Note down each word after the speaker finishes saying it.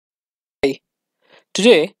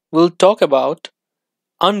Today, we'll talk about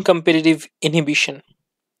uncompetitive inhibition.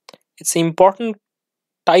 It's an important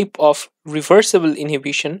type of reversible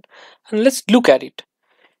inhibition, and let's look at it.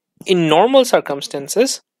 In normal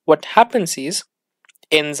circumstances, what happens is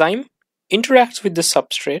enzyme interacts with the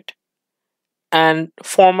substrate and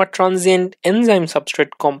form a transient enzyme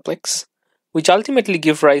substrate complex, which ultimately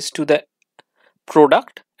give rise to the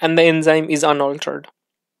product and the enzyme is unaltered.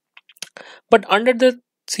 But under the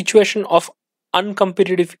situation of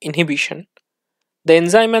uncompetitive inhibition, the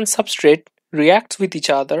enzyme and substrate reacts with each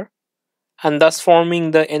other and thus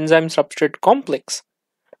forming the enzyme substrate complex.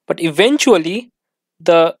 But eventually,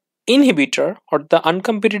 the inhibitor or the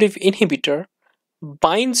uncompetitive inhibitor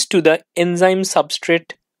binds to the enzyme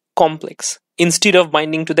substrate complex. Instead of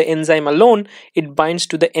binding to the enzyme alone, it binds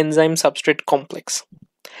to the enzyme substrate complex.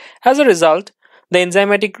 As a result, the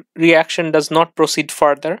enzymatic reaction does not proceed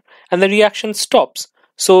further and the reaction stops.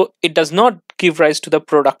 So it does not give rise to the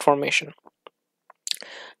product formation.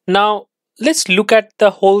 Now, let's look at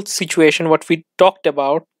the whole situation, what we talked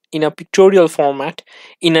about in a pictorial format,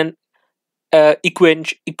 in an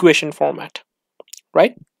equation format,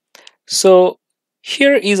 right? So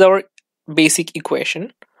here is our basic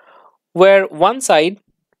equation, where one side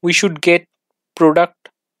we should get product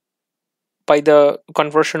by the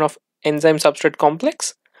conversion of enzyme substrate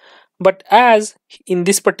complex, but as in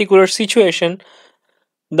this particular situation,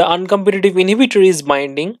 the uncompetitive inhibitor is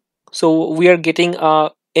binding, so we are getting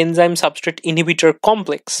a enzyme substrate inhibitor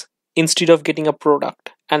complex instead of getting a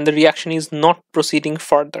product, and the reaction is not proceeding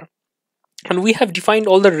further. And we have defined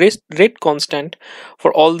all the rate constant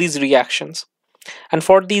for all these reactions, and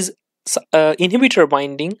for these inhibitor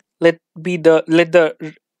binding, let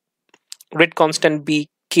the rate constant be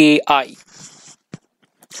Ki.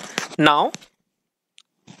 Now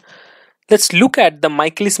let's look at the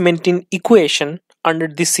Michaelis-Menten equation under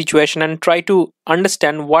this situation and try to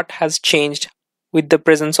understand what has changed with the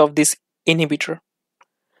presence of this inhibitor.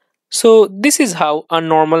 So this is how a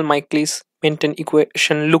normal Michaelis-Menten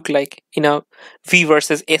equation look like in a V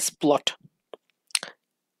versus S plot.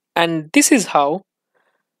 And this is how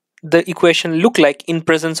the equation look like in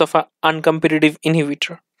presence of an uncompetitive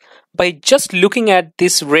inhibitor. By just looking at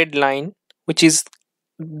this red line, which is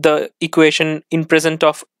the equation in presence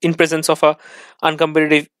of a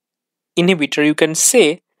uncompetitive inhibitor, you can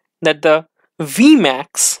say that the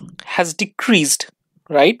Vmax has decreased,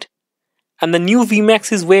 right? And the new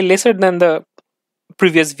Vmax is way lesser than the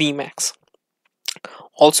previous Vmax.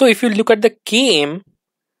 Also, if you look at the Km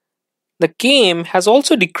has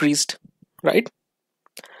also decreased, right?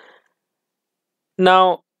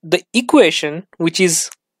 Now, the equation, which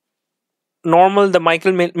is normal, the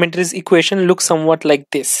Michaelis-Menten equation looks somewhat like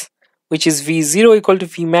this, which is V0 equal to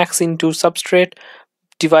Vmax into substrate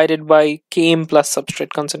divided by Km plus substrate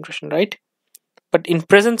concentration, right? But in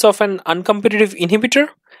presence of an uncompetitive inhibitor,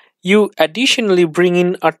 you additionally bring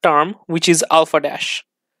in a term which is alpha dash.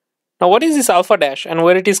 Now, what is this alpha dash and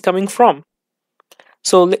where it is coming from?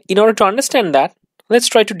 So in order to understand that, let's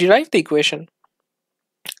try to derive the equation.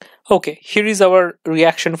 Okay, here is our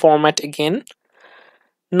reaction format again.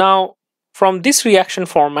 Now, from this reaction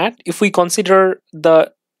format, if we consider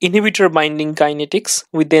the inhibitor binding kinetics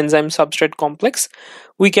with the enzyme substrate complex,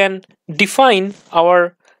 we can define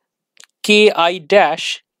our Ki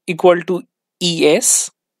dash equal to Es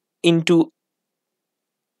into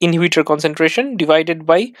inhibitor concentration divided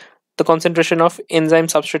by the concentration of enzyme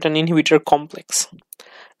substrate and inhibitor complex.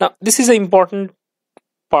 Now, this is an important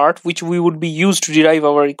part which we would be used to derive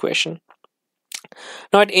our equation.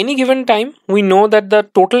 Now, at any given time, we know that the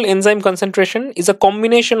total enzyme concentration is a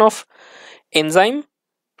combination of enzyme,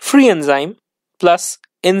 free enzyme, plus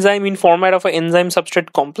enzyme in format of an enzyme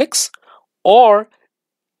substrate complex, or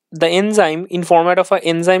the enzyme in format of an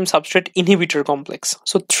enzyme substrate inhibitor complex.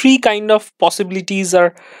 So three kind of possibilities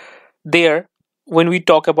are there when we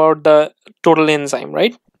talk about the total enzyme,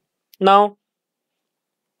 right? Now,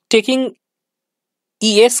 taking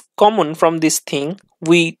Es common from this thing,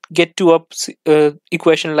 we get to a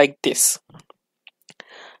equation like this.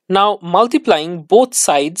 Now, multiplying both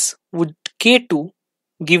sides with K2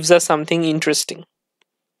 gives us something interesting.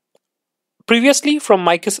 Previously, from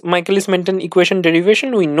Michaelis-Menten equation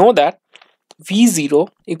derivation, we know that V0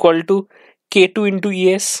 equal to K2 into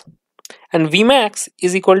Es and Vmax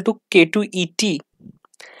is equal to K2 ET.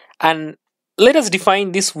 And let us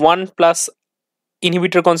define this 1 plus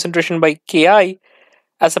inhibitor concentration by Ki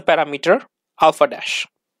as a parameter alpha dash.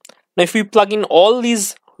 Now, if we plug in all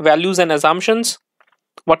these values and assumptions,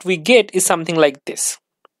 what we get is something like this,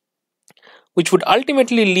 which would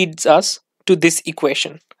ultimately leads us to this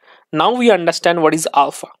equation. Now we understand what is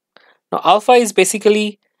alpha. Now, alpha is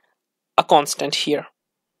basically a constant here,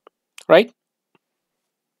 right?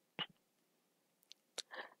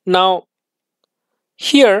 Now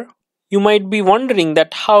here you might be wondering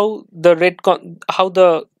that how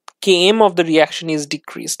the Km of the reaction is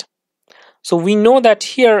decreased. So we know that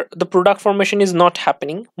here the product formation is not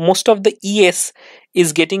happening. Most of the ES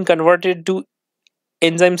is getting converted to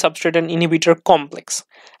enzyme substrate and inhibitor complex.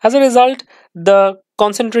 As a result, the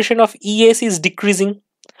concentration of ES is decreasing.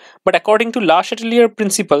 But according to La Chatelier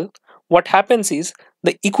principle, what happens is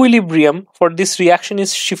the equilibrium for this reaction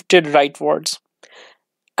is shifted rightwards,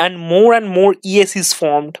 and more ES is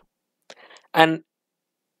formed. And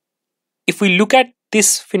if we look at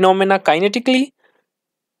this phenomena kinetically,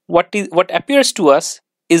 what appears to us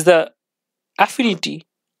is the affinity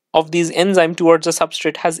of this enzyme towards the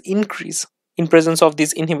substrate has increased in presence of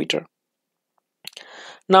this inhibitor.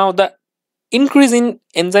 Now the increase in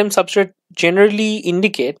enzyme substrate generally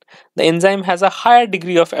indicate the enzyme has a higher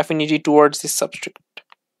degree of affinity towards this substrate.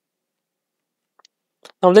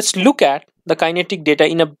 Now let's look at the kinetic data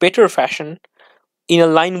in a better fashion in a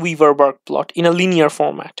Lineweaver-Burk plot in a linear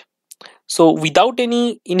format. So without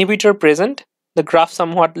any inhibitor present, the graph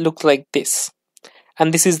somewhat looks like this.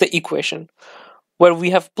 And this is the equation where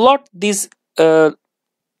we have plotted this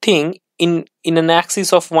thing in an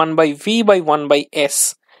axis of 1 by V by 1 by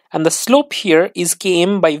S. And the slope here is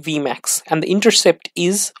Km by Vmax. And the intercept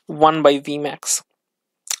is 1 by Vmax.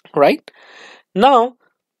 Right? Now,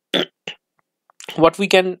 what we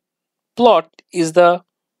can plot is the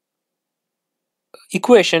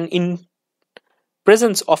equation in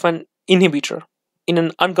presence of an inhibitor, in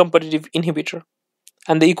an uncompetitive inhibitor.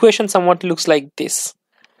 And the equation somewhat looks like this.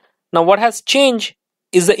 Now what has changed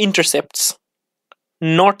is the intercepts,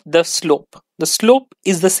 not the slope. The slope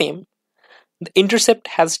is the same. The intercept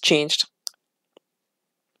has changed.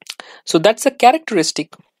 So that's a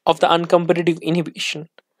characteristic of the uncompetitive inhibition.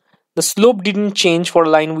 The slope didn't change for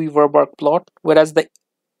Lineweaver-Burk plot, whereas the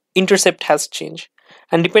intercept has changed.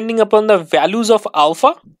 And depending upon the values of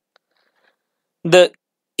alpha, the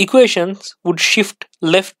equations would shift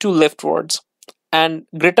left to leftwards. And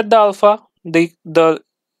greater the alpha, the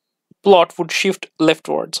plot would shift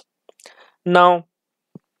leftwards. Now,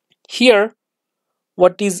 here,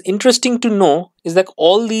 what is interesting to know is that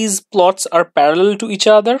all these plots are parallel to each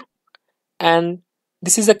other, and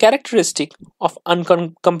this is a characteristic of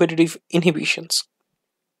uncompetitive inhibitions.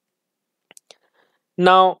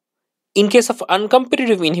 Now, in case of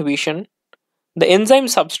uncompetitive inhibition, the enzyme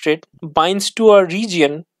substrate binds to a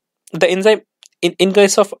region. The enzyme, in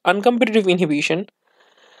case of uncompetitive inhibition,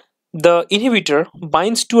 the inhibitor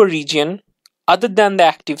binds to a region other than the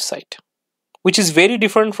active site, which is very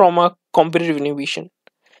different from a competitive inhibition.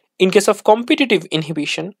 In case of competitive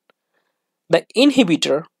inhibition, the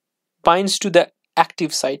inhibitor binds to the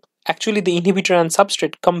active site. Actually, the inhibitor and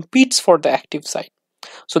substrate competes for the active site.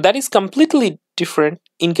 So that is completely different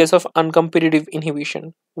in case of uncompetitive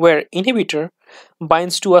inhibition, where inhibitor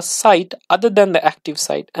binds to a site other than the active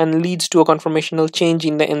site and leads to a conformational change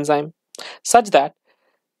in the enzyme, such that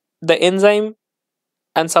the enzyme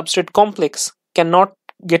and substrate complex cannot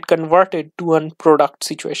get converted to a product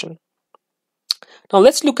situation. Now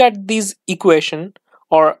let's look at this equation,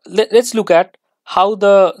 or let's look at how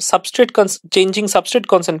the changing substrate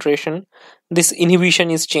concentration, this inhibition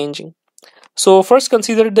is changing. So first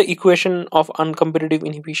consider the equation of uncompetitive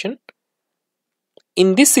inhibition.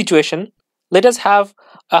 In this situation, let us have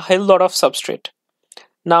a hell lot of substrate.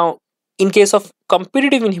 Now, in case of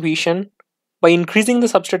competitive inhibition, by increasing the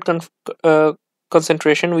substrate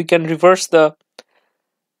concentration, we can reverse the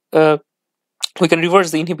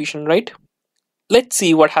inhibition, right? Let's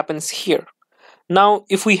see what happens here. Now,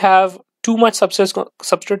 if we have too much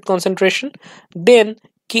substrate concentration, then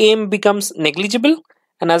Km becomes negligible,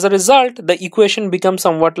 and as a result, the equation becomes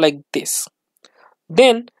somewhat like this.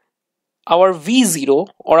 Then our V0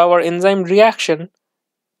 or our enzyme reaction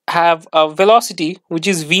have a velocity which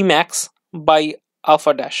is Vmax by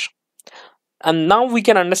alpha dash. And now we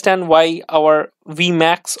can understand why our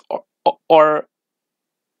Vmax or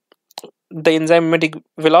the enzymatic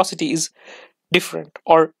velocity is different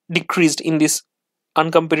or decreased in this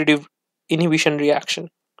uncompetitive inhibition reaction.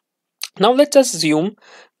 Now let's assume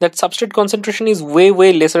that substrate concentration is way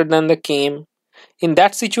lesser than the Km. In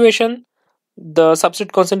that situation, the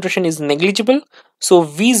substrate concentration is negligible, so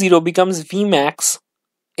V0 becomes Vmax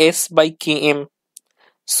S by Km.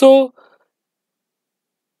 So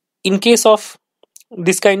in case of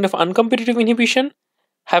this kind of uncompetitive inhibition,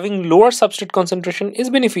 having lower substrate concentration is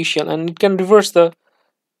beneficial and it can reverse the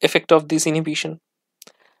effect of this inhibition.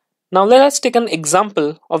 Now let us take an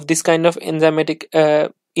example of this kind of enzymatic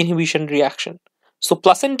inhibition reaction. So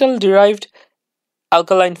placental derived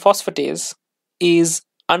alkaline phosphatase is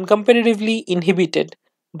uncompetitively inhibited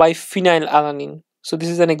by phenylalanine. So this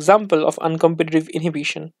is an example of uncompetitive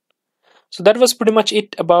inhibition. So that was pretty much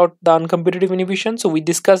it about the uncompetitive inhibition. So we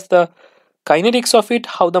discussed the kinetics of it,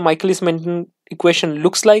 how the Michaelis-Menten equation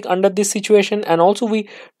looks like under this situation, and also we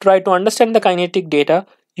try to understand the kinetic data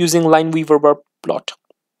using Lineweaver plot.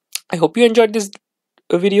 I hope you enjoyed this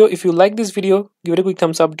video. If you like this video, give it a quick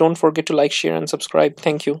thumbs up. Don't forget to like, share, and subscribe.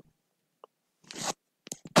 Thank you.